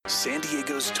San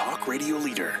Diego's talk radio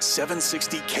leader,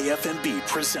 760 KFMB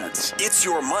presents It's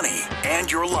Your Money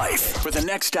and Your Life. For the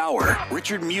next hour,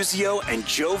 Richard Musio and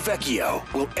Joe Vecchio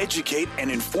will educate and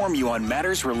inform you on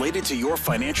matters related to your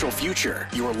financial future,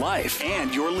 your life,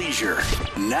 and your leisure.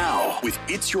 Now, with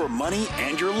It's Your Money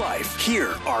and Your Life,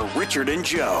 here are Richard and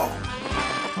Joe.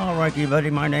 All right, everybody,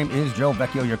 my name is Joe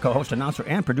Vecchio, your co-host, announcer,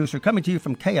 and producer, coming to you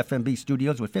from KFMB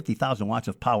Studios with 50,000 watts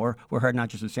of power. We're heard not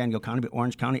just in San Diego County, but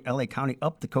Orange County, LA County,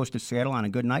 up the coast of Seattle on a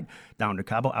good night, down to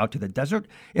Cabo, out to the desert.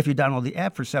 If you download the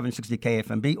app for 760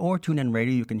 KFMB or TuneIn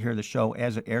Radio, you can hear the show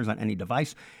as it airs on any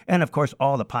device. And, of course,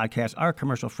 all the podcasts are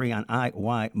commercial-free on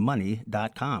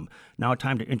IYMoney.com. Now,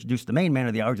 time to introduce the main man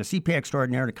of the hour, a CPA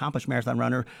extraordinaire, an accomplished marathon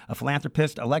runner, a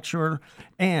philanthropist, a lecturer,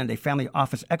 and a family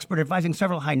office expert advising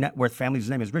several high-net-worth families. His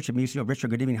name is Richard Musio. Richard,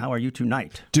 good evening. How are you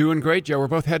tonight? Doing great, Joe. We're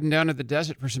both heading down to the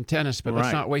desert for some tennis, but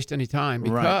let's not waste any time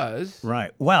because...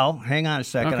 Right. Well, hang on a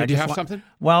second. Okay, do you have something?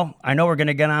 Well, I know we're going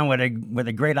to get on with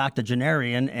a great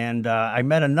octogenarian, and I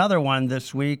met another one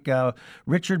this week,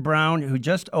 Richard Brown, who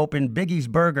just opened Biggie's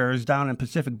Burgers down in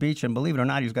Pacific Beach, and believe it or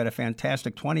not, he's got a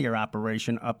fantastic 20-year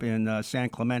operation up in San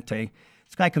Clemente.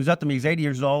 This guy comes up to me. He's 80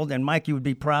 years old, and Mike, you would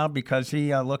be proud because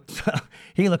he looks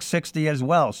 60 as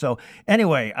well. So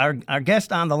anyway, our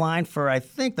guest on the line for I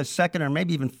think the second or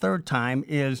maybe even third time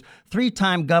is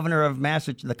three-time governor of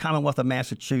the Commonwealth of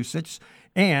Massachusetts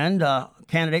and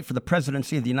candidate for the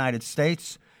presidency of the United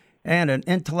States, and an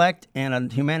intellect and a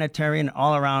humanitarian,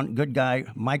 all-around good guy,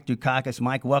 Mike Dukakis.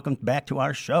 Mike, welcome back to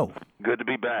our show. Good to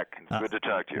be back. It's good to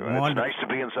talk to you. It's nice to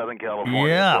be in Southern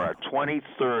California for our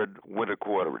 23rd winter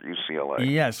quarter at UCLA.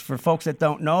 Yes. For folks that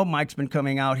don't know, Mike's been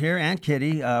coming out here, and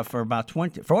Kitty, for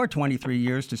 23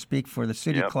 years to speak for the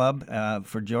City Club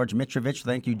for George Mitrovich.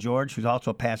 Thank you, George, who's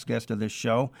also a past guest of this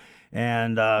show.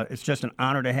 And it's just an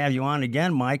honor to have you on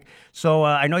again, Mike. So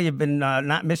I know you've been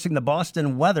not missing the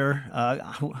Boston weather.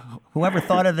 Whoever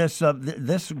thought of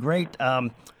this great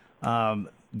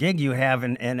gig you have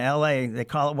in L.A., they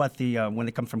call it when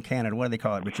they come from Canada, what do they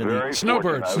call it, Richard?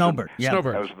 Snowbird. Snowbird, yeah.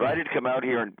 Snowbird. I was invited to come out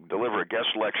here and deliver a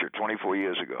guest lecture 24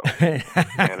 years ago, and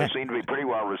it seemed to be pretty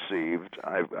well received.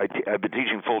 I've been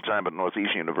teaching full-time at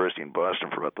Northeastern University in Boston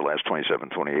for about the last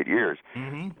 27, 28 years,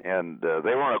 and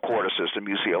they were on a quarter system.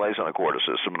 UCLA's on a quarter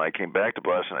system, and I came back to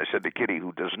Boston. I said to Kitty,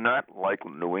 who does not like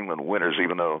New England winters,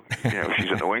 even though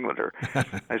she's a New Englander,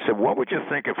 I said, what would you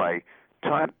think if I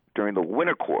taught during the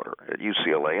winter quarter at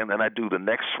UCLA, and then I do the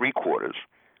next 3 quarters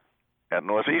at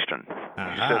Northeastern?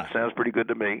 He said, sounds pretty good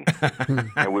to me.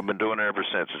 And we've been doing it ever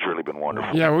since. It's really been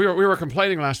wonderful. Yeah, we were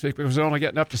complaining last week because it was only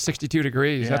getting up to 62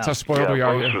 degrees. That's how spoiled we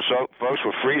are here. Folks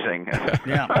were freezing.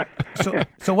 Yeah.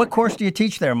 So what course do you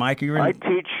teach there, Mike? I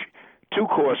teach 2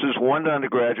 courses, one to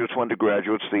undergraduates, one to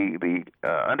graduates. The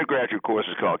undergraduate course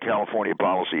is called California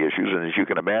Policy Issues, and as you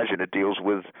can imagine, it deals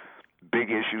with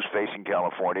big issues facing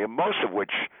California, most of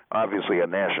which obviously are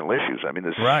national issues. I mean,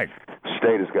 this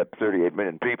state has got 38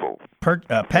 million people.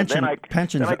 Pensions. Then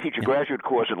I teach a graduate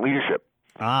course in leadership.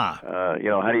 How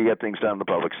do you get things done in the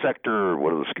public sector?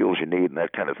 What are the skills you need and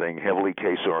that kind of thing, heavily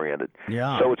case-oriented.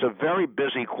 Yeah. So it's a very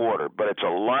busy quarter, but it's a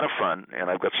lot of fun, and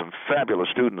I've got some fabulous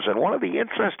students. And one of the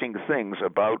interesting things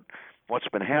about what's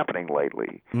been happening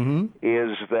lately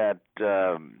is that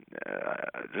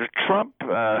Trump,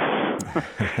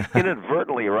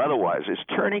 inadvertently or otherwise, is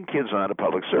turning kids on to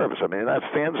public service. I mean, they're not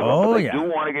fans of it, but they do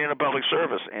want to get into public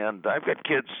service. And I've got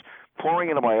kids pouring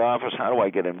into my office. How do I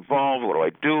get involved? What do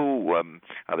I do?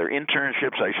 Are there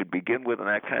internships I should begin with and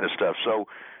that kind of stuff?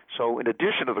 So in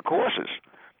addition to the courses,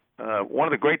 one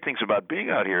of the great things about being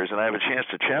out here is that I have a chance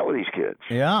to chat with these kids.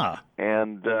 Yeah.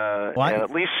 And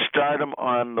at least start them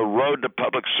on the road to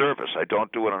public service. I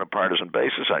don't do it on a partisan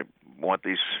basis. I want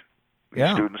these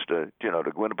students to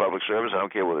go into public service. I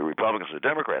don't care whether they're Republicans or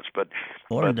Democrats, but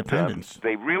independents.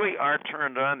 They really are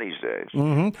turned on these days.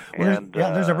 Mm-hmm.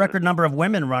 Well, there's a record number of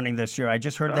women running this year. I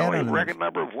just heard that. A record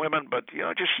number of women, but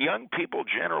just young people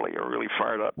generally are really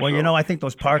fired up. Well, I think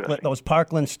those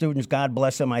Parkland students, God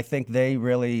bless them, I think they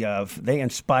really they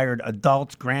inspired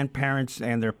adults, grandparents,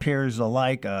 and their peers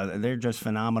alike. They're just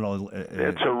phenomenal.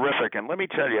 It's terrific, and let me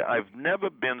tell you, I've never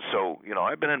been so.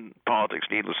 I've been in politics,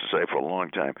 needless to say, for a long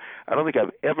time. I don't think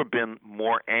I've ever been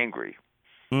more angry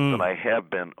than I have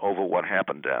been over what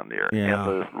happened down there and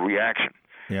the reaction.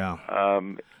 Yeah.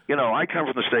 I come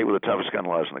from the state with the toughest gun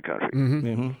laws in the country.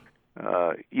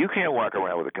 You can't walk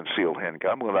around with a concealed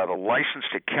handgun without a license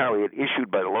to carry it issued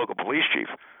by the local police chief.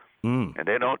 and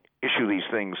they don't issue these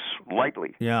things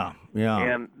lightly. Yeah.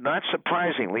 And not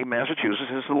surprisingly, Massachusetts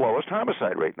has the lowest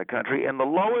homicide rate in the country and the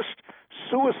lowest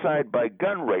suicide by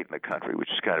gun rate in the country, which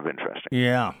is kind of interesting.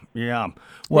 Yeah.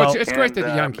 Well, it's great that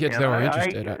the young kids though are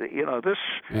interested.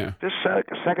 This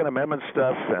Second Amendment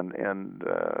stuff and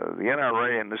the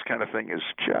NRA and this kind of thing is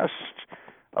just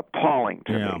appalling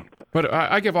to me. But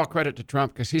I give all credit to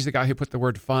Trump because he's the guy who put the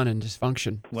word fun and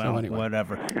dysfunction. Well, so anyway.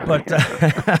 whatever.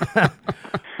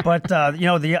 But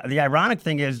the ironic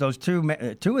thing is those two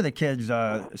of the kids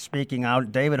speaking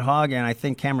out, David Hogg and I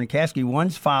think Cameron Kasky.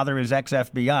 One's father is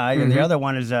ex-FBI, and the other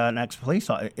one is a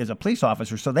police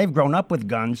officer. So they've grown up with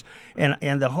guns,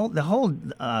 and the whole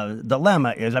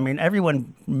dilemma is, I mean,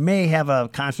 everyone may have a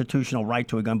constitutional right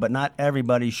to a gun, but not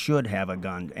everybody should have a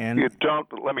gun. And you don't.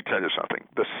 Let me tell you something.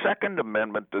 The Second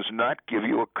Amendment does not give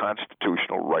you a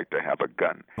constitutional right to have a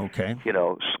gun. Okay.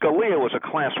 Scalia was a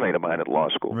classmate of mine at law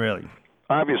school. Really?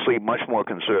 Obviously much more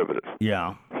conservative.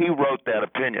 Yeah. He wrote that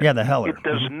opinion. Yeah, the Heller. It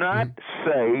does not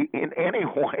say in any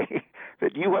way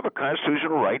that you have a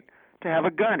constitutional right to have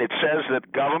a gun. It says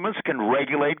that governments can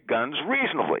regulate guns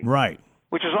reasonably. Right.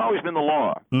 Which has always been the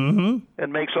law. Mm-hmm. It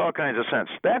makes all kinds of sense.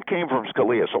 That came from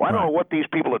Scalia, so I don't know what these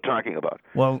people are talking about.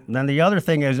 Well, then the other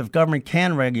thing is if government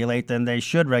can regulate, then they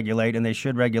should regulate, and they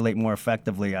should regulate more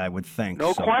effectively, I would think.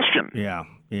 No question. Yeah.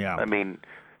 I mean,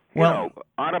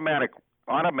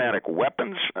 automatic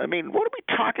weapons? I mean, what are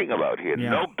we talking about here?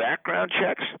 Yeah. No background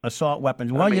checks? Assault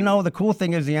weapons. Well, the cool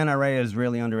thing is the NRA is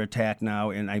really under attack now,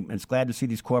 and it's glad to see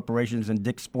these corporations and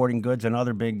Dick's Sporting Goods and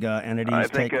other big entities. I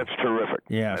think that's terrific.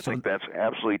 Yeah, I think that's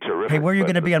absolutely terrific. Hey, where are you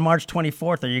going to be on March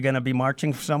 24th? Are you going to be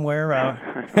marching somewhere?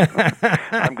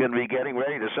 I'm going to be getting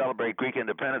ready to celebrate Greek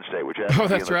Independence Day, which happens to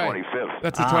be the 25th.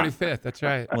 That's the 25th. That's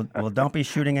right. Well, don't be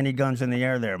shooting any guns in the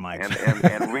air there, Mike.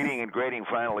 And reading and grading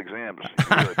final exams.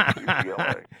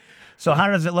 So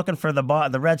how is it looking for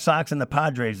the Red Sox and the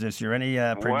Padres this year? Any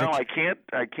prediction? Well,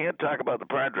 I can't talk about the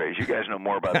Padres. You guys know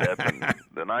more about that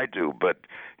than I do. But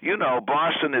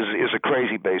Boston is a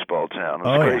crazy baseball town. It's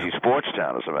a crazy sports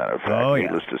town, as a matter of fact.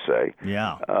 Needless to say.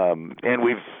 Yeah. And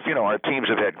we've our teams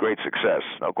have had great success.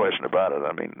 No question about it.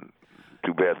 I mean,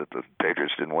 too bad that the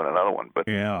Patriots didn't win another one, but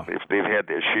if they've had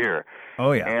their share.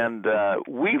 Oh yeah. And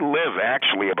we live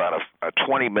actually about a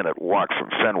 20-minute walk from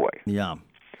Fenway. Yeah.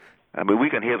 I mean, we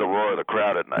can hear the roar of the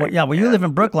crowd at night. Well, you live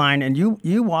in Brookline, and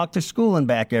you walk to school and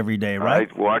back every day, right?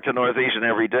 I walk to Northeastern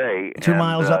every day. 2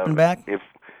 miles up and back? If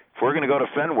we're going to go to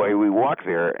Fenway, we walk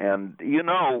there. And,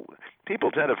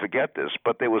 people tend to forget this,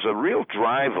 but there was a real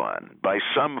drive-on by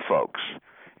some folks,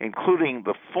 including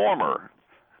the former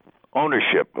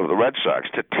ownership of the Red Sox,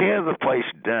 to tear the place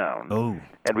down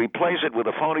and replace it with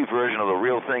a phony version of the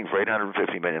real thing for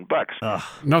 $850 million.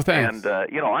 No thanks. And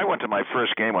I went to my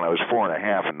first game when I was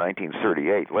 4.5 in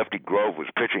 1938. Lefty Grove was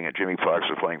pitching and Jimmy Fox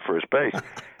was playing first base.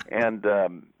 And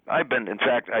I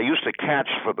used to catch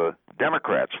for the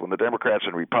Democrats when the Democrats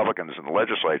and Republicans in the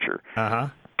legislature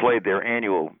played their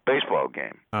annual baseball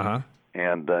game.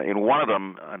 And in one of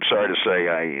them, I'm sorry to say,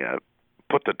 I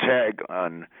put the tag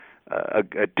on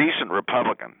a decent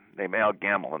Republican named Al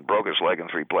Gamble and broke his leg in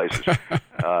 3 places,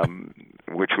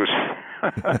 which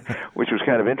was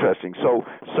kind of interesting. So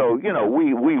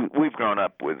we've grown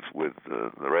up with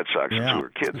the Red Sox since we were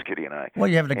kids, Kitty and I. Well,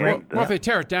 you have the great. Well, if they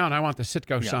tear it down, I want the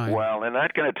Citgo sign. Well, they're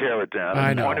not going to tear it down.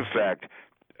 I know. In point of fact,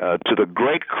 to the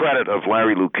great credit of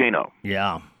Larry Lucchino.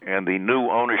 And the new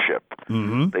ownership,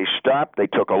 they stopped. They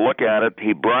took a look at it.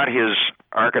 He brought his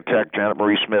architect, Janet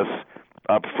Marie Smith,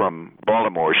 up from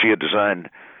Baltimore. She had designed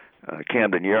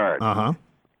Camden Yard,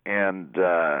 and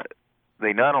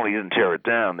they not only didn't tear it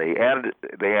down, they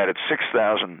added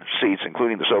 6,000 seats,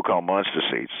 including the so-called monster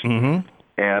seats,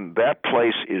 and that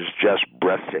place is just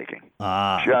breathtaking.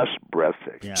 Just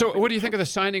breathtaking. Yeah. So, what do you think of the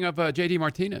signing of J.D.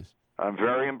 Martinez? I'm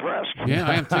very impressed. Yeah,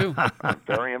 I am too. I'm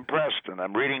very impressed, and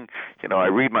I'm reading. I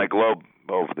read my Globe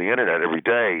over the internet every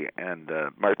day, and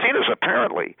Martinez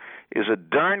apparently is a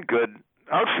darn good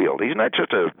outfield. He's not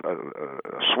just a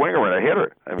swinger and a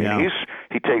hitter. I mean,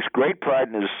 he takes great pride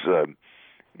in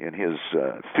his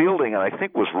fielding, and I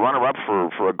think was runner-up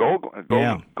for a Golden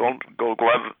Glove. Golden Glove.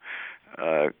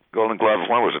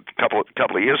 When was it? A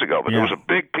couple of years ago, but there was a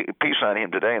big piece on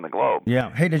him today in the Globe. Yeah.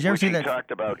 Hey, did you ever see that? He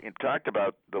talked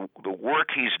about the work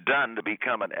he's done to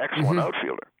become an excellent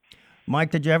outfielder.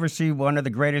 Mike, did you ever see one of the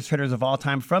greatest hitters of all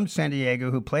time from San Diego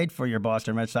who played for your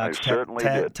Boston Red Sox? I certainly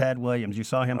did. Ted Williams. You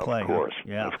saw him play. Of course.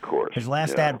 Yeah. Of course. His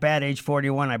last at bat, age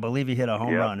 41, I believe he hit a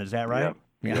home run. Is that right?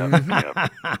 Yeah.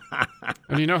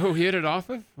 And you know who he hit it off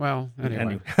of? Well,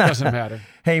 anyway, doesn't matter.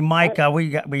 Hey, Mike,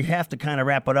 we have to kind of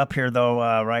wrap it up here,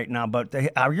 though, right now. But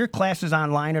are your classes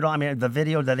online at all? I mean, the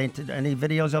video, any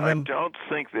videos of them? I don't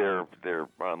think they're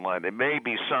online. There may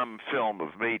be some film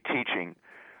of me teaching.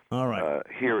 All right.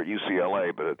 Here at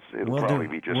UCLA, but it'll probably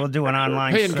be just. We'll do an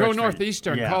online. Hey, and search go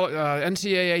Northeastern. Yeah. Call it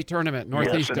NCAA tournament,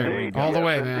 Northeastern, all the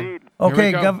way, man.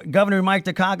 Okay, Governor Mike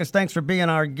Dukakis, thanks for being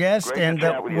our guest, Great and to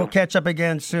chat with we'll you. catch up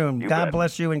again soon. God bet.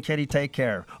 bless you and Kitty. Take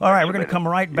care. All right, we're going to come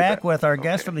right back with our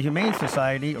guest from the Humane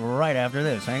Society right after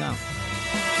this. Hang on.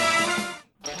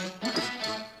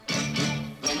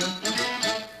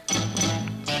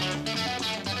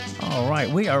 All right,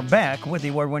 we are back with the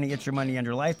award-winning It's Your Money and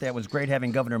Your Life. That was great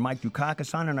having Governor Mike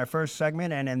Dukakis on in our first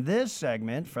segment. And in this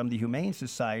segment, from the Humane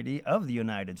Society of the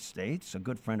United States, a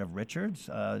good friend of Richard's,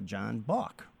 Josh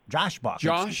Bach.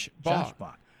 Josh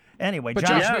Bach. Anyway, but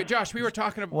Josh, we were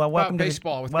talking about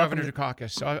baseball with Governor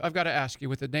Dukakis. So I've got to ask you,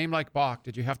 with a name like Bach,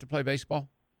 did you have to play baseball?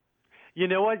 You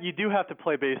know what? You do have to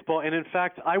play baseball. And in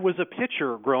fact, I was a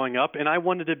pitcher growing up, and I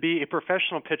wanted to be a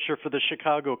professional pitcher for the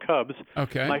Chicago Cubs.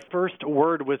 Okay. My first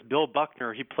word was Bill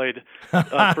Buckner. He played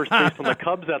first base on the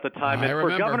Cubs at the time. And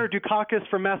for Governor Dukakis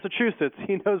from Massachusetts,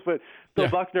 he knows what Bill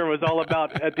Buckner was all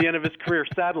about at the end of his career,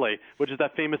 sadly, which is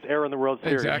that famous era in the World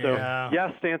Series. Exactly. So,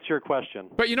 yes, to answer your question.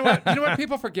 But you know what? You know what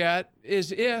people forget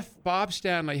is if Bob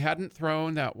Stanley hadn't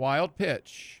thrown that wild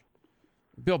pitch,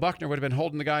 Bill Buckner would have been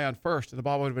holding the guy on first, and the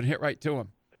ball would have been hit right to him.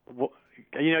 Well,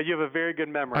 you know, you have a very good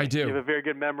memory. I do. You have a very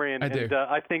good memory, and I do.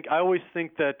 And I always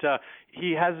think that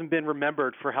he hasn't been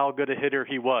remembered for how good a hitter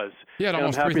he was. He had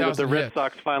almost I'm happy that 3,000 the Red hits.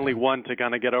 Sox finally won to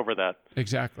kind of get over that.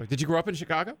 Exactly. Did you grow up in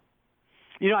Chicago?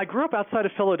 You know, I grew up outside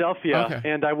of Philadelphia,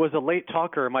 and I was a late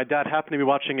talker. My dad happened to be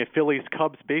watching a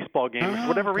Phillies-Cubs baseball game. For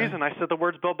whatever reason, I said the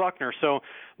words Bill Buckner. So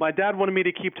my dad wanted me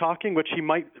to keep talking, which he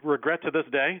might regret to this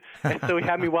day, and so he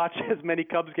had me watch as many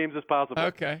Cubs games as possible.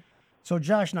 Okay. So,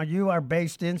 Josh, now you are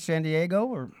based in San Diego,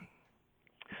 or?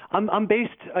 I'm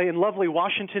based in lovely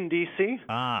Washington, D.C.,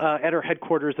 at our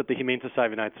headquarters at the Humane Society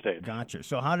of the United States. Gotcha.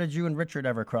 So how did you and Richard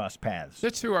ever cross paths?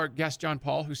 That's through our guest, John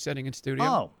Paul, who's sitting in studio.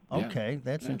 Oh, okay.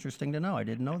 That's interesting to know. I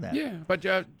didn't know that. Yeah. But,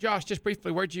 Josh, just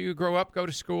briefly, where'd you grow up, go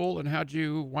to school, and how'd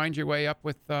you wind your way up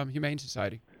with Humane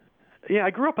Society? Yeah,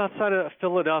 I grew up outside of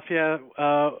Philadelphia,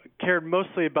 cared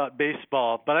mostly about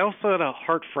baseball, but I also had a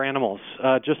heart for animals,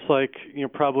 just like, you know,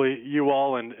 probably you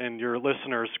all and your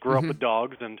listeners grew up with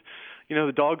dogs, and, you know,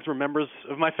 the dogs were members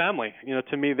of my family. You know,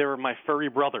 to me, they were my furry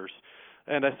brothers.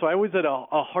 And so I always had a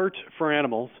heart for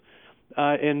animals.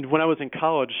 And when I was in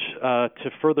college,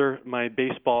 to further my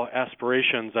baseball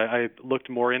aspirations, I looked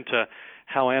more into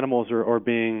how animals are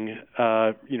being,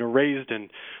 you know, raised and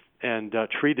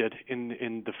treated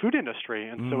in the food industry.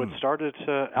 And so it started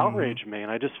to outrage me,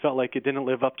 and I just felt like it didn't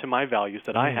live up to my values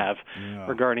that I have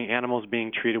regarding animals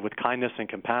being treated with kindness and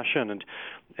compassion.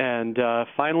 And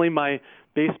finally, my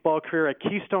baseball career at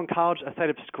Keystone College outside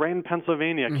of Scranton,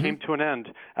 Pennsylvania, came to an end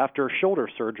after shoulder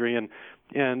surgery.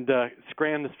 And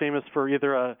Scranton is famous for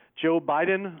either Joe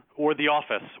Biden or The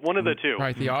Office, one of the two.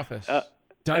 Right, The Office.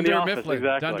 Dunder Mifflin,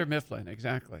 exactly. Dunder Mifflin,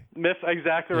 exactly.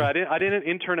 Exactly right. I didn't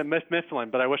intern at Mifflin,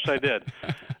 but I wish I did.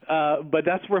 But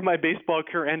that's where my baseball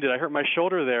career ended. I hurt my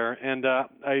shoulder there, and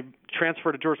I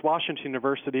transferred to George Washington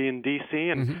University in D.C.,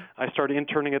 and I started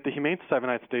interning at the Humane Society of the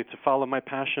United States to follow my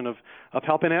passion of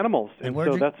helping animals. And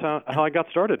so that's how I got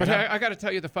started. But I got to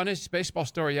tell you, the funniest baseball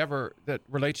story ever that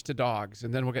relates to dogs,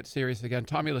 and then we'll get serious again.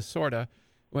 Tommy Lasorda,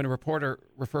 when a reporter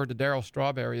referred to Darryl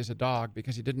Strawberry as a dog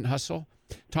because he didn't hustle,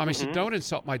 Tommy said, "Don't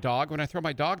insult my dog. When I throw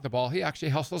my dog the ball, he actually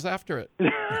hustles after it."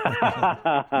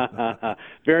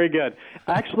 Very good.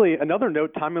 Actually, another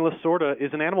note, Tommy Lasorda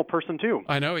is an animal person, too.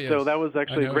 I know he is. So that was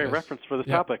actually a great reference for this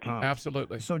topic.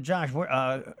 Absolutely. So, Josh,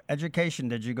 education,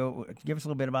 did you go? Give us a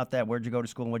little bit about that. Where'd you go to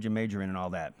school and what'd you major in and all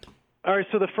that? All right,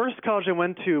 so the first college I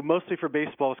went to, mostly for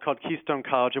baseball, was called Keystone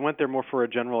College. I went there more for a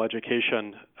general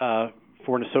education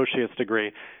for an associate's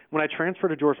degree. When I transferred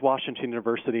to George Washington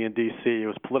University in D.C., it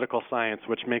was political science,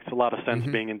 which makes a lot of sense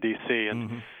being in D.C.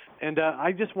 And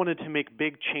I just wanted to make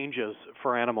big changes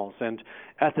for animals. And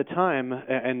at the time,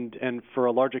 and for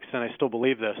a large extent I still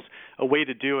believe this, a way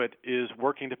to do it is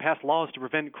working to pass laws to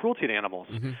prevent cruelty to animals.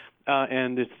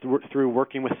 And it's through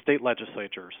working with state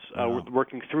legislatures,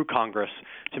 working through Congress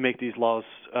to make these laws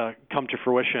come to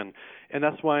fruition. And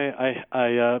that's why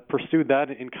I pursued that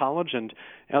in college. And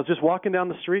I was just walking down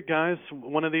the street, guys,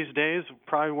 one of these days,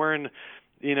 probably wearing,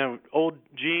 you know, old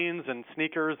jeans and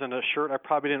sneakers and a shirt I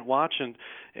probably didn't watch,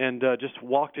 and just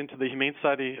walked into the Humane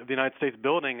Society of the United States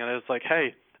building, and I was like,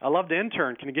 hey, I love to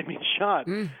intern. Can you give me a shot?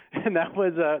 And that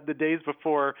was the days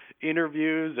before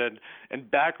interviews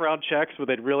and background checks where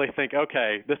they'd really think,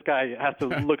 okay, this guy has to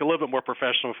look a little bit more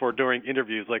professional before doing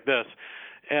interviews like this.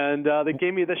 And they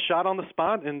gave me this shot on the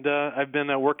spot, and I've been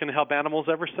working to help animals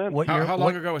ever since. How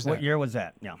long ago was that? What year was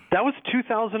that? Yeah. That was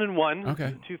 2001.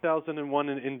 Okay. 2001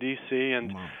 in D.C.,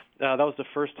 and that was the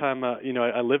first time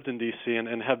I lived in D.C.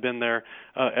 and have been there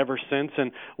ever since.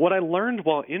 And what I learned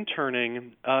while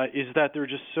interning is that there are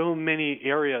just so many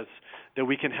areas that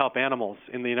we can help animals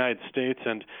in the United States,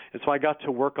 and so I got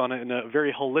to work on it in a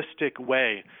very holistic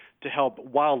way to help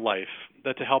wildlife,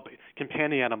 to help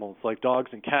companion animals like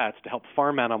dogs and cats, to help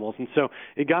farm animals. And so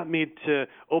it got me to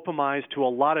open my eyes to a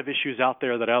lot of issues out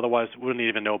there that I otherwise wouldn't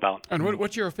even know about. And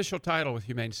what's your official title with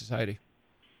Humane Society?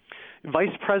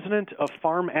 Vice President of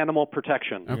Farm Animal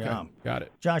Protection. Okay, Yeah. got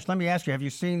it. Josh, let me ask you, have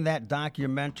you seen that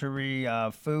documentary,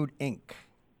 Food, Inc.?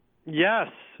 Yes,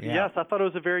 Yeah. yes. I thought it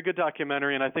was a very good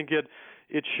documentary, and I think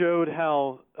it showed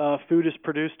how food is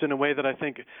produced in a way that I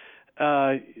think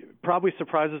probably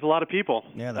surprises a lot of people.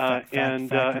 Yeah,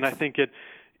 and I think it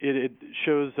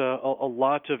shows a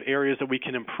lot of areas that we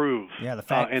can improve. Yeah,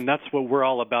 and that's what we're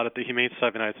all about at the Humane Society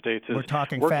of the United States. Is we're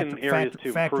talking working in areas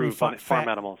to improve on farm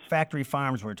animals. Factory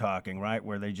farms, we're talking, right,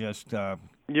 where they just.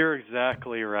 You're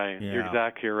exactly right. Yeah. You're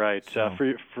exactly right. So-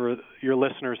 For your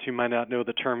listeners who might not know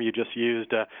the term you just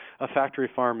used, a factory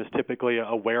farm is typically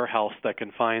a warehouse that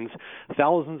confines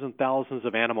thousands and thousands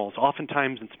of animals,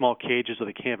 oftentimes in small cages where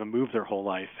they can't even move their whole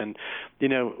life. And,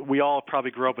 we all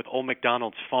probably grew up with Old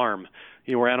MacDonald's farm,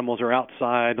 where animals are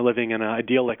outside living an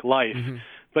idyllic life. Mm-hmm.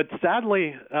 But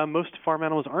sadly, most farm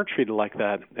animals aren't treated like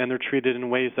that, and they're treated in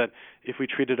ways that if we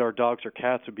treated our dogs or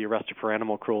cats would be arrested for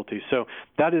animal cruelty. So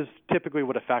that is typically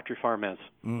what a factory farm is.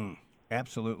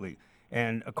 Absolutely.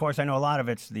 And, of course, I know a lot of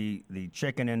it's the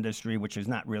chicken industry, which is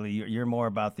not really, you're more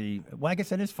about I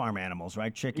guess it is farm animals,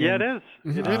 right? Chicken. Yeah, it is.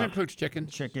 Mm-hmm. It includes chicken.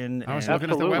 Chicken. I was and,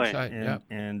 looking at the Absolutely. website.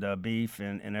 and beef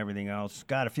and everything else.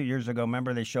 God, a few years ago,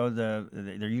 remember they showed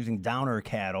they're using downer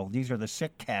cattle. These are the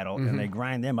sick cattle, and they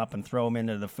grind them up and throw them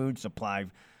into the food supply.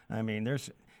 I mean,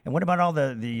 and what about all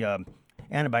the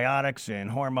antibiotics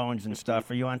and hormones and stuff?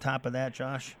 Are you on top of that,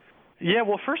 Josh? Yeah,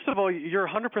 well, first of all, you're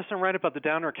 100% right about the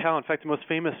downer cow. In fact, the most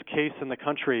famous case in the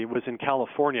country was in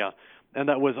California, and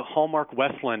that was Hallmark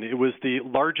Westland. It was the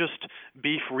largest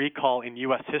beef recall in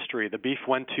U.S. history. The beef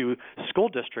went to school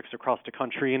districts across the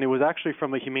country, and it was actually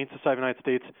from a Humane Society of the United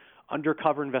States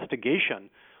undercover investigation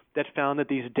that found that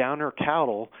these downer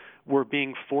cattle were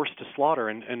being forced to slaughter.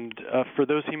 And for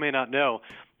those who may not know,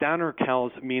 downer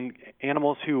cows mean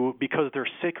animals who, because they're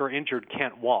sick or injured,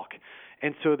 can't walk.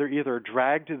 And so they're either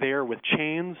dragged there with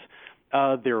chains,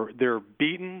 they're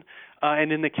beaten,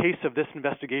 and in the case of this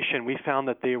investigation, we found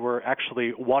that they were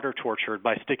actually water tortured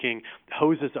by sticking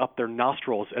hoses up their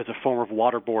nostrils as a form of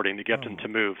waterboarding to get them to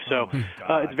move. So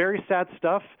it's very sad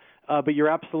stuff. But you're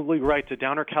absolutely right. The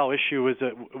downer cow issue was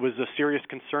a serious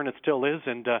concern. It still is,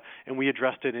 and we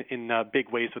addressed it in big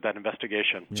ways with that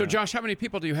investigation. So, Josh, how many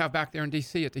people do you have back there in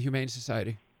D.C. at the Humane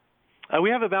Society? We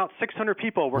have about 600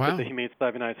 people work Wow. at the Humane Society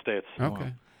of the United States.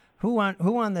 Okay. Who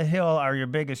on the Hill are your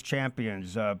biggest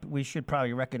champions? We should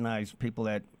probably recognize people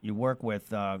that you work with,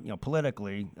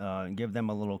 politically, and give them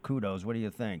a little kudos. What do you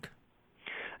think?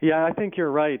 Yeah, I think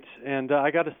you're right, and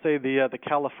I got to say the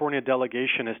California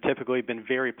delegation has typically been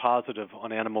very positive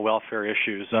on animal welfare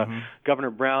issues.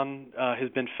 Governor Brown has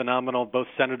been phenomenal. Both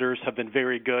senators have been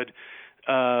very good.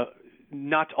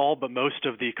 Not all, but most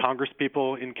of the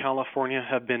congresspeople in California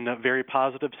have been very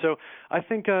positive. So I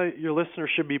think your listeners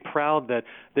should be proud that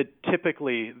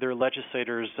typically their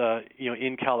legislators,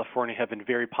 in California have been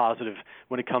very positive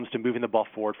when it comes to moving the ball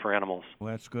forward for animals.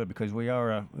 Well, that's good because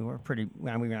we're pretty.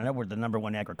 I know we're the number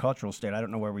one agricultural state. I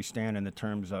don't know where we stand in the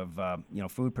terms of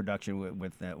food production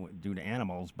with due to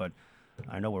animals, but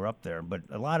I know we're up there. But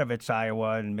a lot of it's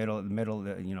Iowa and the middle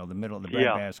of the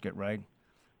breadbasket, right?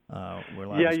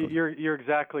 You're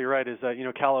exactly right.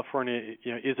 California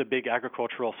is a big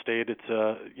agricultural state. It's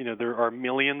there are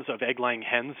millions of egg-laying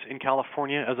hens in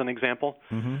California, as an example.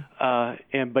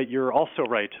 But you're also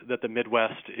right that the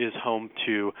Midwest is home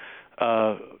to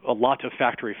a lot of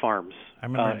factory farms. I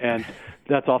remember, and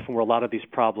that's often where a lot of these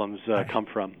problems come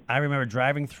from. I remember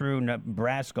driving through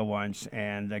Nebraska once,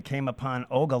 and I came upon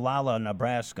Ogallala,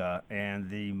 Nebraska, and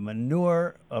the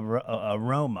manure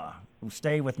aroma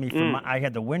stayed with me. I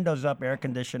had the windows up, air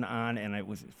conditioning on, and it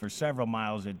was for several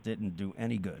miles. It didn't do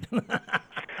any good.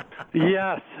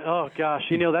 Yes. Oh gosh.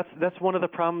 That's one of the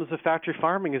problems of factory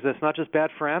farming is that it's not just bad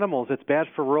for animals; it's bad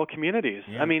for rural communities.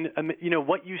 Yeah. I mean,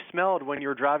 what you smelled when you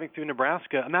were driving through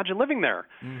Nebraska. Imagine living there,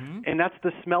 and that's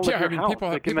the smell of your house.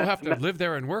 People have to live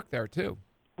there and work there too.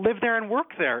 live there and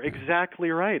work there. Exactly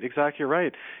right. Exactly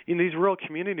right. These rural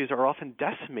communities are often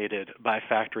decimated by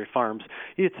factory farms.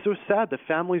 It's so sad that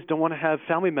families don't want to have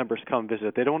family members come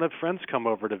visit. They don't want to have friends come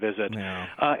over to visit. Yeah.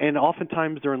 And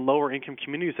oftentimes they're in lower income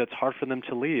communities. That's hard for them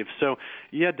to leave. So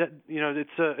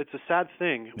it's a sad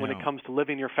thing when it comes to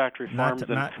living near factory farms,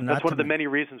 that's one of the many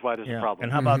reasons why there's a problem.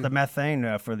 And how about the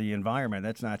methane for the environment?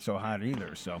 That's not so hot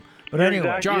either. So, but anyway,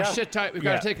 exactly. Josh, sit tight. We've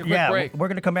got to take a quick break. We're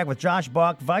going to come back with Josh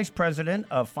Balk, Vice President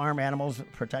of Farm Animals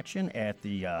Protection at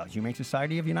the Humane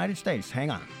Society of the United States. Hang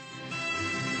on.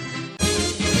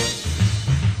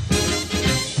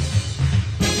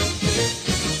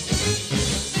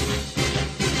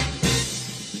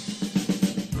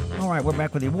 All right, we're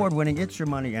back with the award-winning It's Your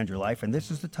Money and Your Life, and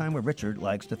this is the time where Richard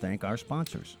likes to thank our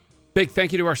sponsors. Big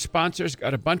thank you to our sponsors.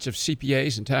 Got a bunch of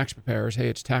CPAs and tax preparers. Hey,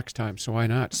 it's tax time, so why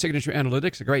not? Signature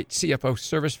Analytics, a great CFO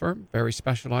service firm, very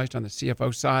specialized on the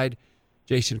CFO side.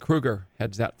 Jason Kruger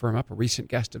heads that firm up, a recent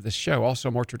guest of this show.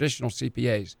 Also, more traditional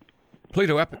CPAs.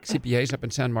 Plato Epic CPAs up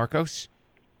in San Marcos.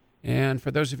 And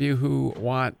for those of you who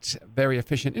want very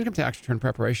efficient income tax return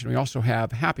preparation, we also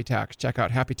have Happy Tax. Check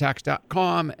out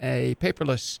happytax.com, a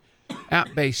paperless,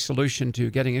 app-based solution to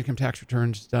getting income tax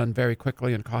returns done very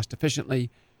quickly and cost-efficiently,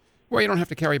 where you don't have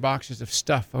to carry boxes of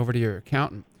stuff over to your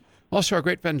accountant. Also, our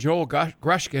great friend Joel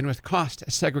Grushkin with Cost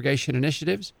Segregation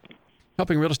Initiatives,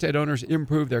 helping real estate owners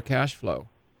improve their cash flow.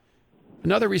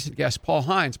 Another recent guest, Paul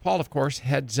Hines. Paul, of course,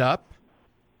 heads up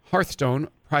Hearthstone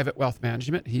Private Wealth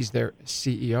Management. He's their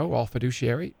CEO, all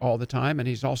fiduciary, all the time, and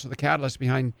he's also the catalyst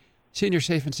behind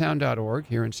SeniorSafeandSound.org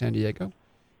here in San Diego,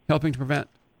 helping to prevent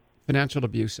financial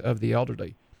abuse of the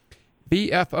elderly.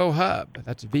 VFO Hub,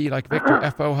 that's V like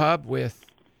Victor, FO Hub, with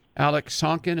Alex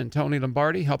Sonkin and Tony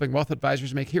Lombardi, helping wealth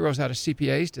advisors make heroes out of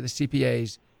CPAs to the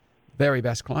CPA's very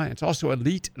best clients. Also,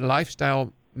 Elite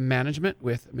Lifestyle Management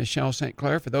with Michelle St.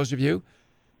 Clair. For those of you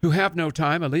who have no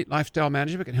time, Elite Lifestyle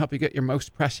Management can help you get your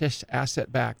most precious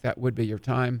asset back. That would be your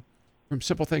time. From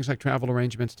simple things like travel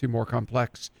arrangements to more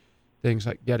complex things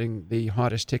like getting the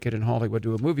hottest ticket in Hollywood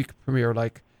to a movie premiere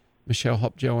like Michelle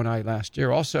helped Joe and I last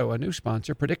year. Also, a new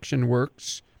sponsor, Prediction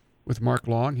Works with Mark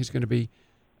Long. He's going to be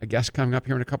a guest coming up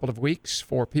here in a couple of weeks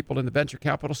for people in the venture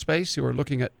capital space who are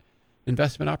looking at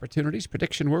investment opportunities.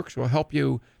 Prediction Works will help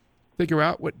you figure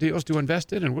out what deals to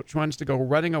invest in and which ones to go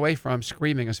running away from,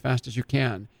 screaming as fast as you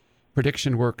can.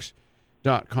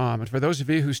 PredictionWorks.com. And for those of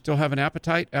you who still have an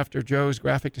appetite after Joe's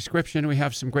graphic description, we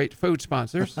have some great food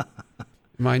sponsors.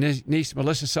 My niece,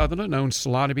 Melissa Sutherland, owns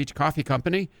Solana Beach Coffee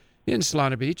Company in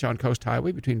Solana Beach on Coast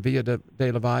Highway between Villa de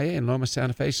la Valle and Loma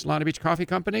Santa Fe. Solana Beach Coffee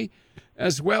Company,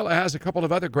 as well as a couple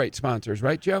of other great sponsors,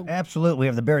 right, Joe? Absolutely. We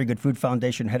have the Very Good Food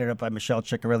Foundation, headed up by Michelle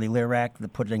Ciccarelli-Lirac. They're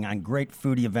putting on great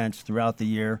foodie events throughout the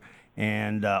year.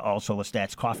 And also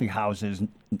Lestat's Coffee Houses,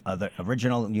 the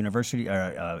original University,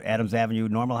 Adams Avenue,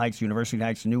 Normal Heights, University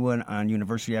Heights, new one on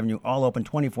University Avenue, all open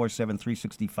 24/7,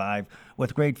 365,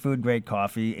 with great food, great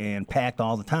coffee, and packed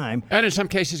all the time. And in some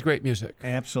cases, great music.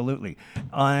 Absolutely.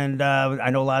 And I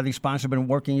know a lot of these sponsors have been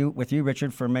working with you,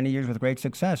 Richard, for many years with great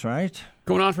success, right?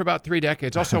 Going on for about 3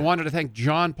 decades. Also wanted to thank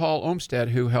John Paul Olmsted,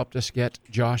 who helped us get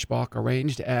Josh Balk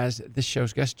arranged as this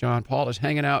show's guest. John Paul is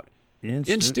hanging out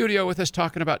in studio with us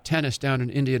talking about tennis down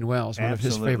in Indian Wells, one of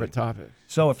his favorite topics.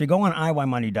 So if you go on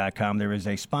iWhyMoney.com, there is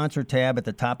a sponsor tab at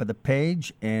the top of the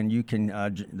page, and you can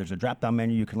there's a drop-down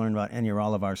menu. You can learn about any or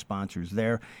all of our sponsors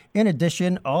there. In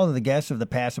addition, all of the guests of the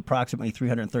past approximately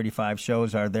 335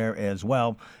 shows are there as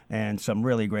well, and some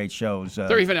really great shows.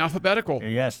 They're even alphabetical.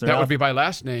 Yes. That would be by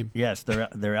last name. Yes,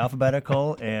 they're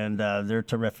alphabetical, and they're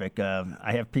terrific.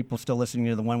 I have people still listening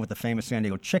to the one with the famous San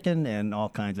Diego chicken and all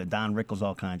kinds of Don Rickles,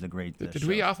 all kinds of great Did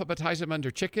we alphabetize him under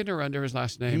chicken or under his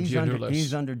last name, he's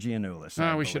Giannoulis? Under Giannoulis.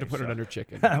 Oh, we should have put it under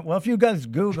chicken. Well, if you guys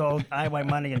Google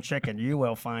iWhyMoney and chicken, you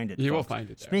will find it. You will folks. find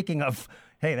it there. Speaking of,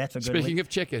 hey, that's a good Speaking of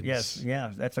chickens. Yes,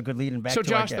 yeah, that's a good lead in back so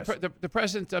to our Josh, guest. the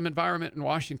present environment in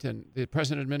Washington, the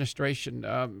present administration,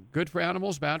 good for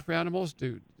animals, bad for animals?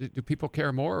 Do people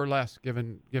care more or less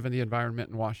given the environment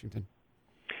in Washington?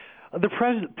 The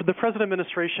present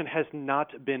administration has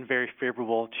not been very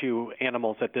favorable to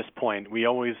animals at this point. We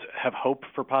always have hope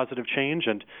for positive change,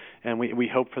 and we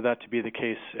hope for that to be the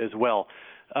case as well.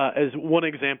 As one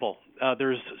example,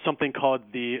 there's something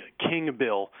called the King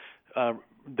Bill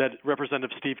that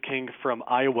Representative Steve King from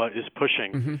Iowa is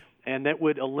pushing, and that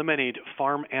would eliminate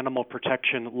farm animal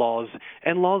protection laws,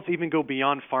 and laws even go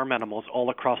beyond farm animals all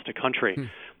across the country.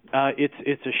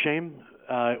 It's a shame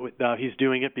he's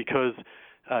doing it because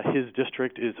his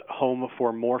district is home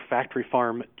for more factory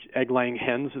farm egg-laying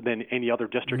hens than any other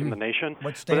district in the nation.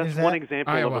 What state but that's is that? one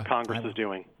example Iowa. of what Congress is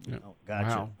doing. Oh, gotcha.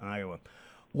 Wow. Iowa.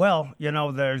 Well,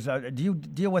 there's. Do you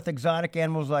deal with exotic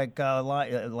animals like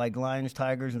lions,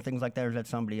 tigers, and things like that, or is that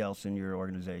somebody else in your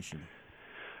organization?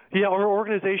 Yeah, our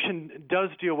organization does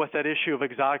deal with that issue of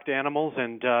exotic animals,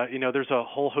 and there's a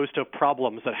whole host of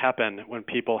problems that happen when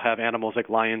people have animals like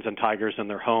lions and tigers in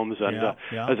their homes. And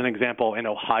as an example, in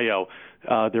Ohio,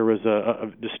 there was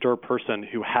a disturbed person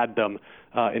who had them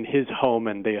in his home,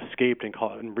 and they escaped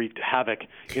and wreaked havoc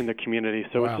in the community.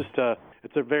 So Wow.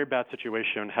 It's a very bad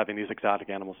situation having these exotic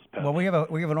animals as pets. Well, we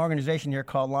have an organization here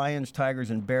called Lions,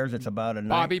 Tigers, and Bears. It's about a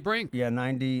Bobby Brink.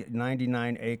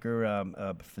 99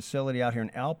 acre facility out here in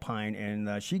Alpine,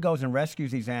 and she goes and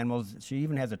rescues these animals. She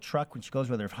even has a truck when she goes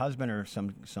with her husband or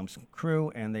some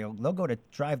crew, and they'll go to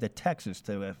drive to Texas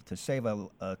to save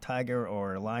a tiger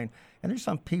or a lion. And there's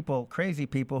some people, crazy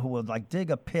people, who will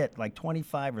dig a pit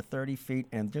 25 or 30 feet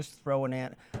and just throw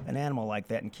an animal like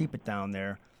that and keep it down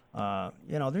there.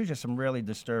 There's just some really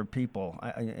disturbed people,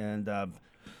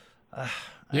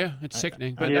 It's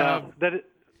sickening. But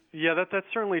that's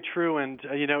certainly true, and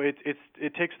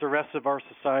it takes the rest of our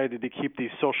society to keep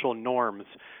these social norms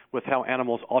with how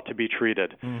animals ought to be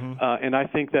treated. Mm-hmm. And I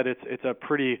think that it's a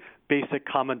pretty basic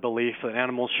common belief that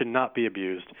animals should not be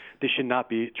abused. They should not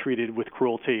be treated with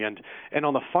cruelty. And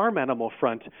on the farm animal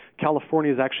front,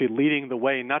 California is actually leading the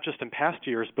way, not just in past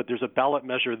years, but there's a ballot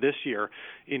measure this year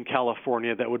in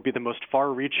California that would be the most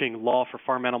far-reaching law for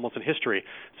farm animals in history.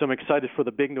 So I'm excited for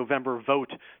the big November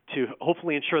vote to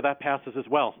hopefully ensure that passes as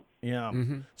well. Yeah.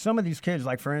 Mm-hmm. Some of these kids,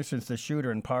 like for instance, the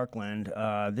shooter in Parkland,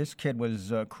 this kid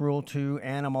was cruel to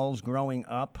animals growing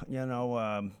up,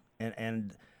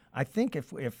 and I think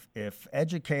if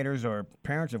educators or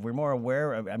parents, if we're more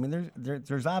aware of,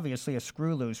 there's obviously a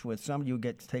screw loose with somebody who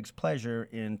takes pleasure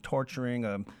in torturing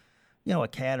a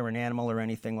cat or an animal or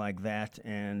anything like that,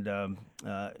 and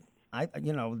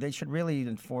they should really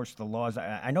enforce the laws.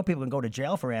 I know people can go to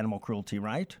jail for animal cruelty,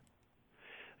 right?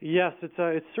 Yes,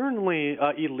 it's certainly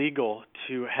illegal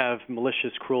to have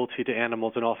malicious cruelty to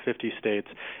animals in all 50 states.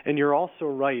 And you're also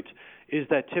right, is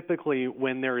that typically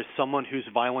when there is someone who's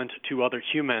violent to other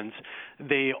humans,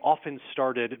 they often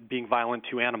started being violent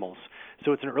to animals.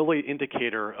 So it's an early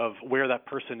indicator of where that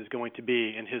person is going to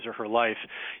be in his or her life.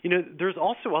 There's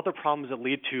also other problems that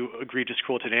lead to egregious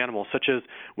cruelty to animals, such as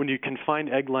when you confine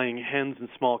egg-laying hens in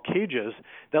small cages,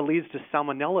 that leads to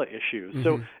salmonella issues. Mm-hmm.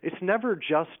 So it's never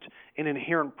just an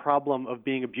inherent problem of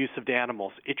being abusive to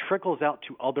animals. It trickles out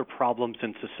to other problems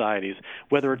in societies,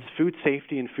 whether it's food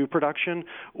safety and food production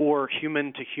or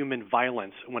human-to-human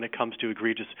violence when it comes to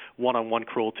egregious one-on-one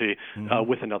cruelty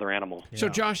with another animal. So,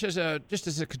 Josh, as a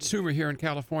consumer here in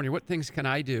California, what things can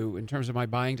I do in terms of my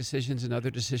buying decisions and other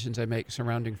decisions I make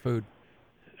surrounding food?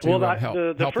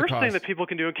 The first thing that people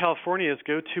can do in California is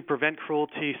go to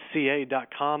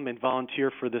PreventCrueltyCA.com and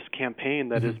volunteer for this campaign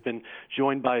that has been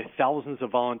joined by thousands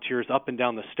of volunteers up and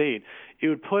down the state. It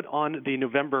would put on the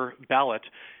November ballot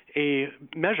a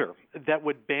measure that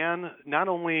would ban not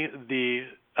only the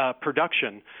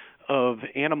production of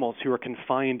animals who are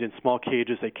confined in small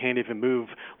cages they can't even move,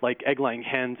 like egg-laying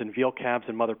hens and veal calves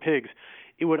and mother pigs.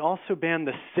 It would also ban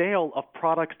the sale of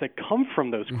products that come from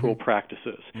those cruel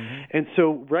practices. Mm-hmm. And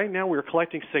so right now we're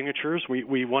collecting signatures.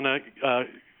 We want to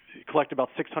collect about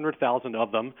 600,000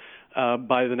 of them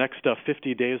by the next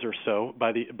 50 days or so,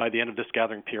 by the end of this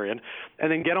gathering period,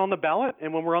 and then get on the ballot.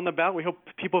 And when we're on the ballot, we hope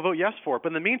people vote yes for it. But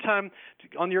in the meantime,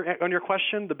 on your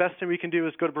question, the best thing we can do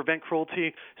is go to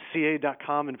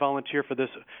PreventCrueltyCA.com and volunteer for this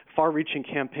far-reaching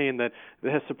campaign that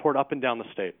has support up and down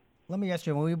the state. Let me ask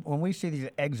you: when we see these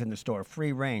eggs in the store,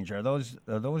 free range, are those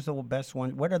the best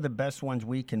ones? What are the best ones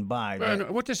we can buy?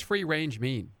 What does free range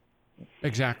mean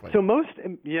exactly? So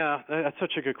that's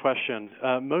such a good question.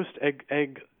 Most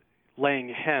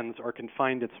egg-laying hens are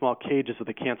confined in small cages so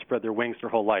they can't spread their wings their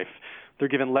whole life. They're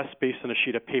given less space than a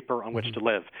sheet of paper on which to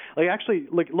live.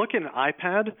 Look at an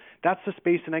iPad. That's the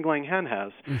space an egg-laying hen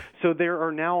has. So there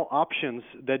are now options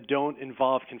that don't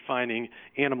involve confining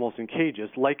animals in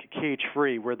cages, like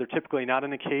cage-free, where they're typically not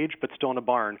in a cage but still in a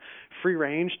barn. Free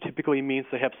range typically means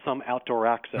they have some outdoor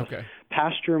access. Okay.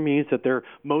 Pasture means that they're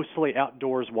mostly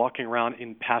outdoors walking around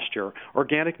in pasture.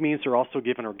 Organic means they're also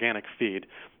given organic feed.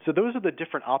 So those are the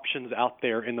different options out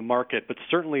there in the market, but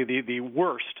certainly the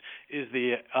worst is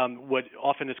the what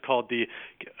often is called the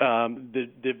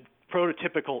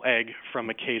prototypical egg from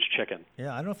a caged chicken.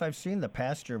 Yeah, I don't know if I've seen the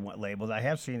pasture labels. I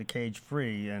have seen the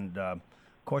cage-free, and of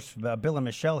course, Bill and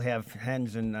Michelle have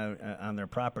hens on their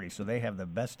property, so they have the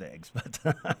best eggs. But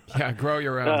yeah, grow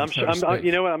your own.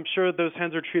 I'm sure those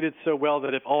hens are treated so well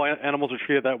that if all animals are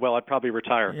treated that well, I'd probably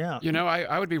retire. Yeah.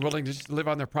 I would be willing to just live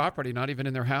on their property, not even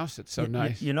in their house. It's so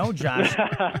nice. Josh,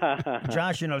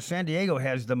 San Diego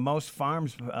has the most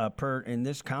farms in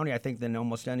this county, I think, than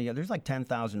almost any other. There's like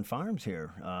 10,000 farms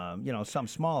here. Some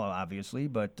small, obviously,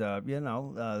 but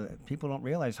people don't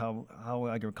realize how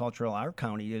agricultural our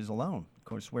county is alone. Of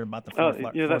course, we're about the fourth.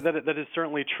 That is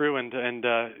certainly true, and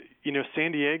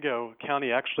San Diego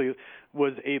County actually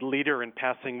was a leader in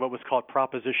passing what was called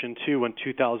Proposition 2 in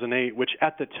 2008, which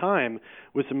at the time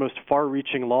was the most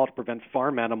far-reaching law to prevent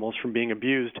farm animals from being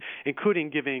abused, including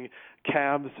giving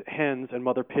calves, hens, and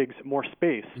mother pigs more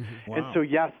space. Mm-hmm. Wow. And so,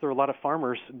 yes, there are a lot of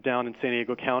farmers down in San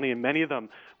Diego County, and many of them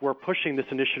were pushing this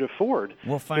initiative forward.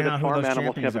 We'll find out who farm those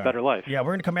animals champions have a better life. Yeah,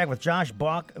 we're going to come back with Josh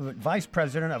Bach, Vice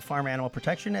President of Farm Animal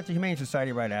Protection at the Humane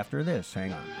Society, right after this.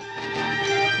 Hang on.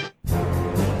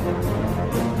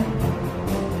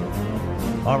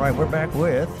 All right, we're back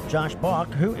with Josh Bach,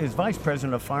 who is Vice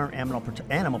President of Farm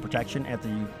Animal Protection at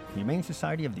the Humane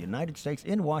Society of the United States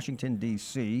in Washington,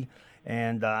 D.C.,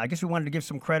 and I guess we wanted to give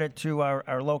some credit to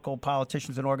our local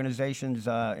politicians and organizations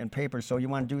and papers. So you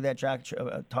want to do that, Josh,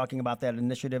 talking about that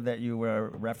initiative that you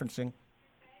were referencing?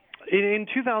 In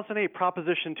 2008,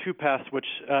 Proposition 2 passed, which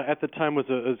at the time was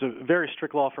a very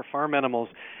strict law for farm animals,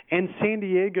 and San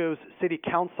Diego's city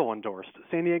council endorsed.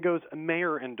 San Diego's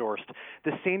mayor endorsed.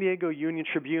 The San Diego Union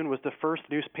Tribune was the first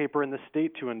newspaper in the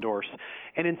state to endorse.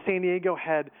 And in San Diego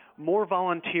had more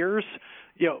volunteers,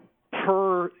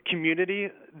 per community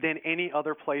than any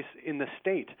other place in the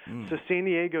state. So San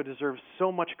Diego deserves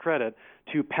so much credit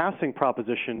to passing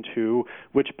Proposition 2,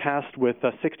 which passed with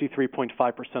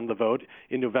 63.5% of the vote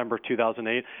in November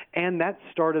 2008, and that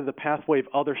started the pathway of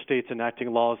other states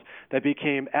enacting laws that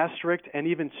became as strict and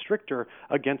even stricter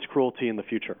against cruelty in the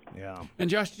future. Yeah. And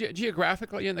Josh,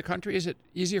 geographically in the country, is it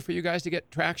easier for you guys to get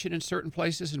traction in certain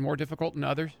places and more difficult in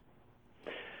others?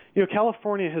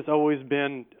 California has always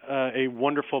been a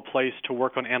wonderful place to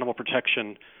work on animal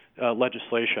protection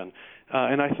legislation.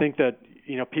 And I think that,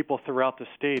 people throughout the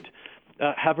state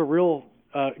have a real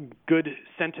good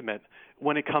sentiment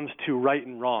when it comes to right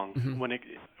and wrong, when it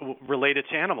related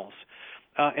to animals.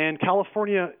 And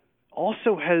California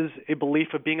also has a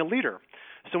belief of being a leader.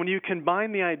 So when you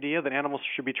combine the idea that animals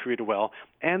should be treated well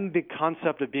and the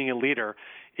concept of being a leader,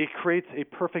 it creates a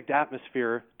perfect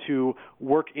atmosphere to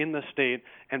work in the state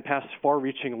and pass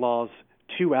far-reaching laws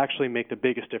to actually make the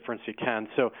biggest difference you can.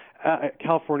 So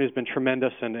California has been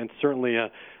tremendous, and certainly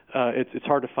it's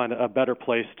hard to find a better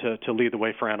place to lead the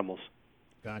way for animals.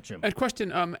 Gotcha. A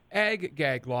question,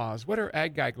 ag-gag laws. What are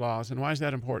ag-gag laws, and why is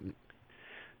that important?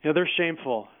 They're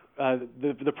shameful.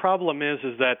 The problem is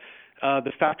that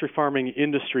the factory farming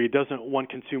industry doesn't want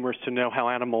consumers to know how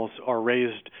animals are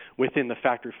raised within the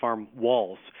factory farm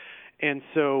walls. And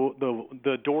so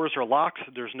the doors are locked,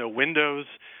 there's no windows,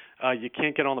 you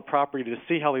can't get on the property to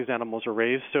see how these animals are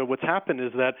raised. So what's happened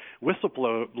is that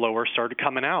whistleblowers started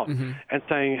coming out and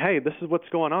saying, hey, this is what's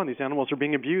going on, these animals are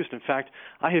being abused. In fact,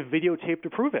 I have videotape to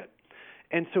prove it.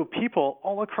 And so people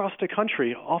all across the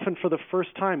country, often for the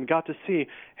first time, got to see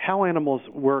how animals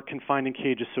were confined in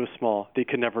cages so small they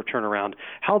could never turn around,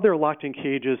 how they're locked in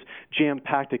cages,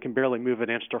 jam-packed, they can barely move an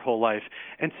inch their whole life.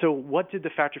 And so what did the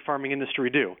factory farming industry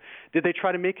do? Did they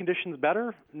try to make conditions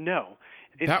better? No.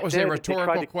 That was a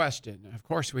rhetorical question. Of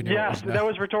course we knew it was no. That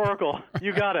was rhetorical.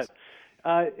 You got it.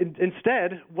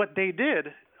 Instead, what they did,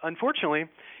 unfortunately,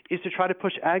 is to try to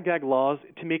push ag-gag laws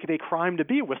to make it a crime to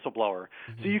be a whistleblower.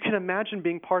 So you can imagine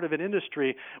being part of an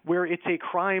industry where it's a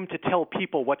crime to tell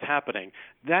people what's happening.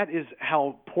 That is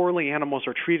how poorly animals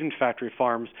are treated in factory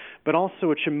farms, but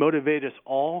also it should motivate us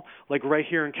all, like right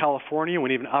here in California, when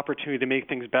we have an opportunity to make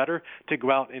things better, to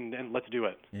go out and let's do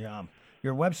it. Yeah.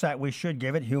 Your website, we should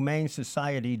give it,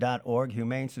 humanesociety.org,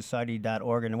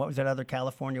 humanesociety.org. And what was that other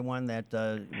California one that we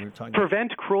were talking about?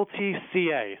 Prevent Cruelty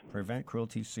CA. Prevent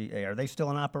Cruelty CA. Are they still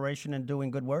in operation and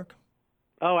doing good work?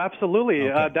 Oh,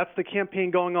 absolutely. Okay. That's the campaign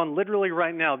going on literally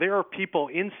right now. There are people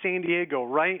in San Diego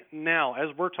right now, as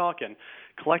we're talking,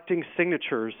 collecting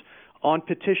signatures on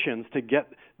petitions to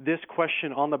get this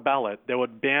question on the ballot that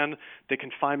would ban the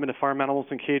confinement of farm animals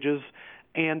in cages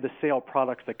and the sale of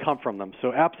products that come from them.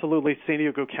 So absolutely, San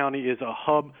Diego County is a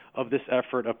hub of this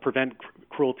effort of Prevent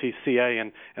Cruelty CA,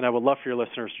 and I would love for your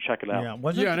listeners to check it out.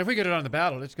 And if we get it on the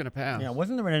ballot, it's going to pass. Yeah,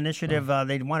 wasn't there an initiative,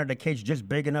 they wanted a cage just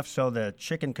big enough so the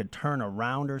chicken could turn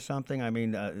around or something? I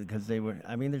mean, because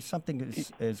there's something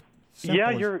as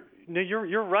simple No,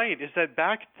 you're right. Is that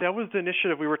that was the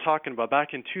initiative we were talking about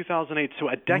back in 2008. So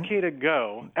a decade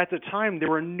ago, at the time, there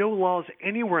were no laws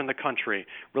anywhere in the country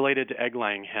related to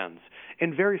egg-laying hens,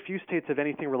 and very few states have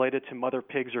anything related to mother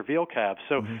pigs or veal calves.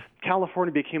 So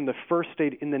California became the first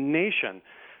state in the nation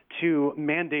to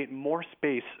mandate more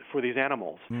space for these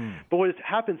animals. But what has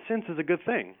happened since is a good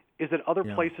thing, is that other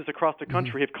places across the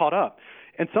country have caught up.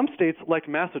 And some states, like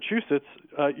Massachusetts,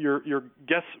 your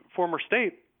guest's former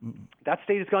state, that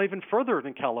state has gone even further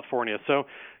than California. So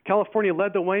California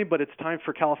led the way, but it's time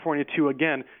for California to,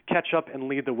 again, catch up and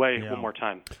lead the way one more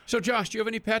time. So, Josh, do you have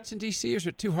any pets in D.C., or is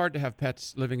it too hard to have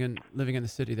pets living in the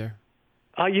city there?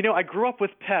 I grew up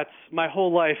with pets my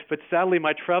whole life, but sadly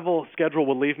my travel schedule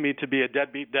will leave me to be a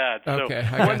deadbeat dad. Okay,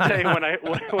 so one day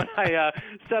when I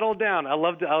settle down, I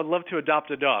would love to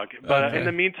adopt a dog. But in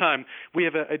the meantime, we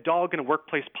have a dog and a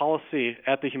workplace policy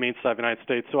at the Humane Society of the United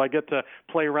States, so I get to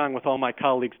play around with all my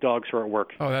colleagues' dogs who are at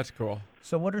work. Oh, that's cool.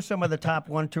 So what are some of the top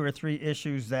 1, 2, or 3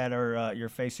 issues that are you're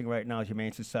facing right now at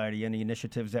Humane Society? Any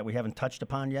initiatives that we haven't touched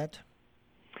upon yet?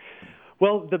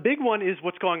 Well, the big one is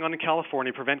what's going on in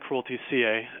California, Prevent Cruelty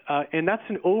CA, and that's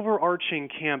an overarching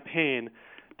campaign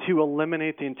to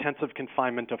eliminate the intensive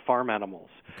confinement of farm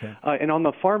animals. Okay. And on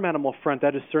the farm animal front,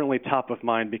 that is certainly top of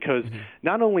mind because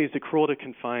not only is it cruel to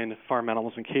confine farm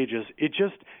animals in cages, it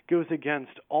just goes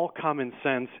against all common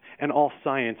sense and all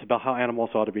science about how animals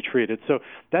ought to be treated. So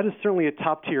that is certainly a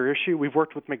top-tier issue. We've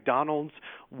worked with McDonald's,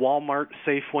 Walmart,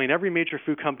 Safeway, and every major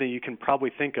food company you can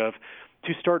probably think of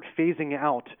to start phasing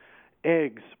out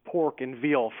eggs, pork, and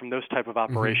veal from those type of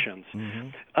operations.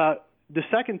 The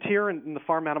second tier in the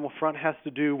farm animal front has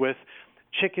to do with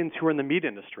chickens who are in the meat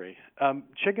industry.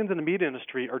 Chickens in the meat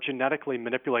industry are genetically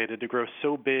manipulated to grow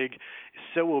so big,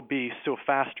 so obese, so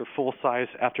fast or full size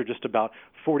after just about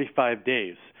 45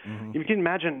 days. You can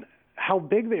imagine how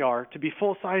big they are to be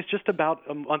full size just about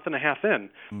a month and a half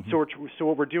in. So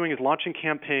what we're doing is launching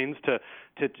campaigns to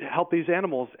help these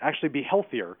animals actually be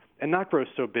healthier and not grow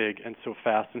so big and so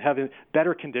fast and having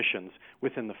better conditions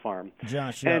within the farm.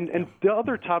 Josh, and the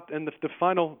other top and the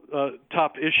final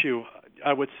top issue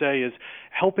I would say is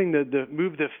helping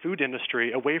move the food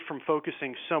industry away from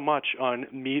focusing so much on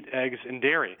meat, eggs, and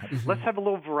dairy. Let's have a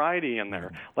little variety in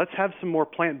there. Let's have some more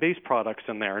plant-based products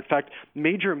in there. In fact,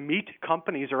 major meat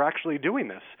companies are actually doing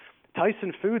this.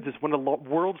 Tyson Foods is one of the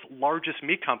world's largest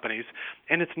meat companies,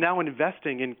 and it's now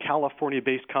investing in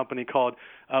California-based company called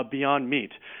Beyond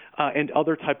Meat and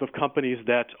other type of companies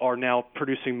that are now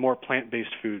producing more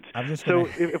plant-based foods. So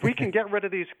if we can get rid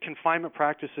of these confinement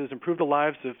practices, improve the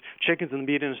lives of chickens in the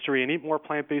meat industry, and eat more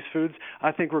plant-based foods,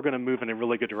 I think we're going to move in a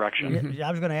really good direction.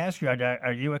 I was going to ask you,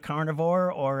 are you a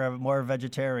carnivore or a more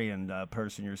vegetarian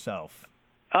person yourself?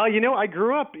 I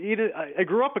grew up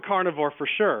a carnivore for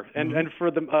sure, and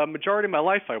for the majority of my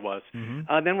life I was.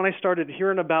 Then when I started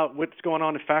hearing about what's going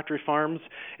on in factory farms,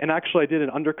 and actually I did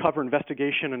an undercover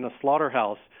investigation in a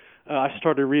slaughterhouse, I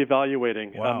started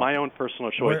reevaluating my own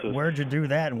personal choices. Where'd you do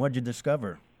that, and what'd you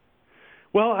discover?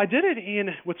 Well, I did it in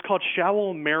what's called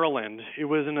Showell, Maryland. It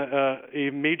was in a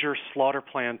major slaughter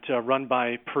plant run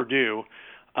by Purdue,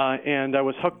 and I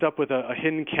was hooked up with a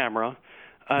hidden camera.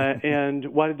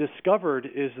 And what I discovered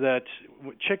is that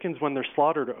chickens, when they're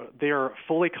slaughtered, they are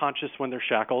fully conscious when they're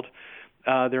shackled.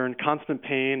 They're in constant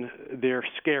pain. They're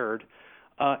scared.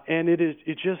 And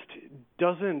it just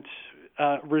doesn't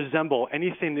resemble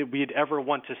anything that we'd ever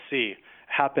want to see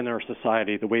happen in our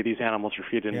society, the way these animals are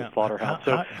treated in the slaughterhouse.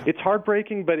 So it's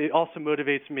heartbreaking, but it also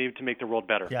motivates me to make the world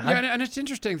better. And it's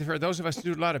interesting for those of us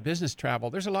who do a lot of business travel.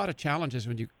 There's a lot of challenges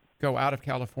when you go out of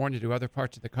California to other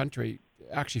parts of the country,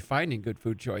 actually finding good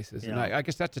food choices. And I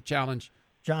guess that's a challenge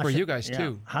for you guys,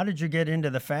 too. How did you get into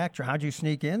the factory? How did you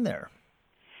sneak in there?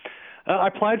 I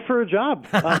applied for a job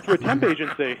through a temp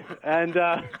agency. And,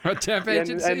 a temp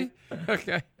agency?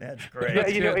 Okay. That's great.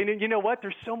 Yeah, you know what?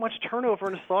 There's so much turnover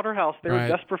in a slaughterhouse. They were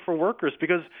desperate for workers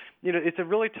because, it's a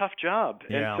really tough job.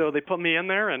 And so they put me in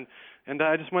there, and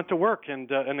I just went to work and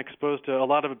exposed to a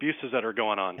lot of abuses that are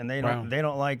going on. And they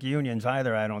don't like unions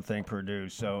either, I don't think, Purdue.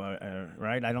 So,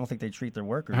 right? I don't think they treat their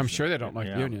workers. I'm sure they don't like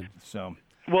union. So.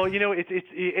 Well,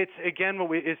 it's again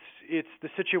it's the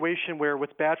situation where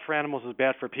what's bad for animals is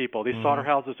bad for people. These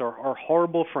slaughterhouses are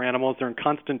horrible for animals. They're in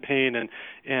constant pain, and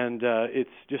it's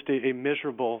just a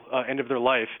miserable end of their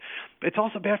life. It's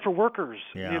also bad for workers.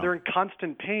 Yeah. They're in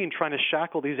constant pain trying to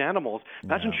shackle these animals.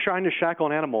 Imagine trying to shackle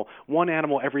one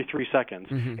animal every 3 seconds,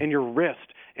 and your wrist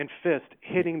and fist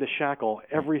hitting the shackle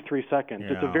every 3 seconds.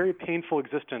 Yeah. It's a very painful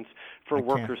existence for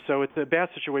workers. So it's a bad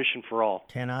situation for all.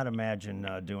 Cannot imagine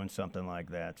doing something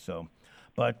like that. So,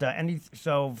 But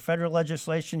so federal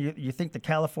legislation, you think the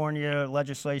California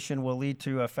legislation will lead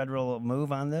to a federal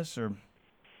move on this, or?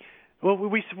 Well,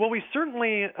 we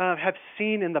certainly have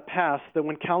seen in the past that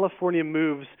when California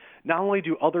moves, not only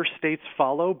do other states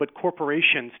follow, but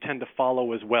corporations tend to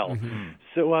follow as well. Mm-hmm.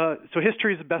 So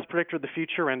history is the best predictor of the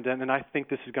future, and I think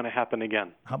this is going to happen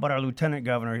again. How about our lieutenant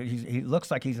governor? He looks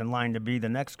like he's in line to be the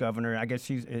next governor. I guess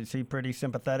is he pretty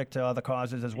sympathetic to other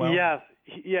causes as well?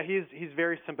 He's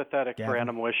very sympathetic for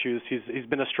animal issues. He's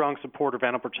been a strong supporter of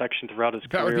animal protection throughout his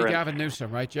career. That would be Gavin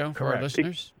Newsom, right, Joe? Correct. For our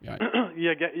listeners?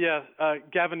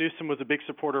 Gavin Newsom was a big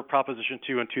supporter of Proposition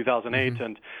 2 in 2008,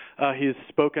 and he's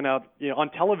spoken out on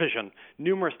television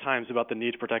numerous times about the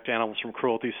need to protect animals from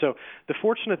cruelty. So the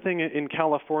fortunate thing in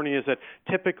California is that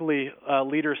typically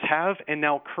leaders have and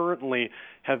now currently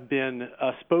have been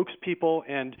spokespeople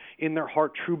and in their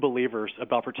heart true believers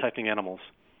about protecting animals.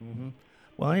 Mm-hmm.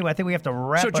 Well, anyway, I think we have to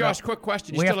wrap it up. So, Josh, quick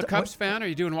question. You still a Cubs fan, or are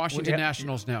you doing Washington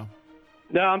Nationals now?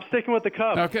 No, I'm sticking with the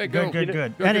Cubs. Okay,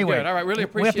 good. Anyway, all right, really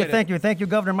appreciate we have to it. thank you. Thank you,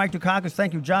 Governor Mike Dukakis.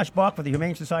 Thank you, Josh Balk for the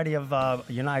Humane Society of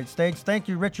the United States. Thank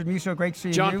you, Richard Musio. Great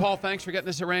seeing you. John Paul, thanks for getting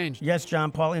this arranged. Yes,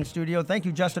 John Paul in studio. Thank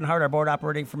you, Justin Hart, our board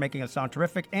operating, for making us sound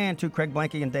terrific. And to Craig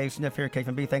Blanky and Dave Sniff here at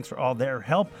KFMB, thanks for all their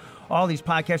help. All these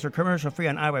podcasts are commercial-free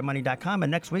on iWayMoney.com, and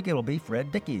next week it will be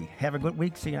Fred Dickey. Have a good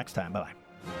week. See you next time.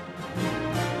 Bye-bye.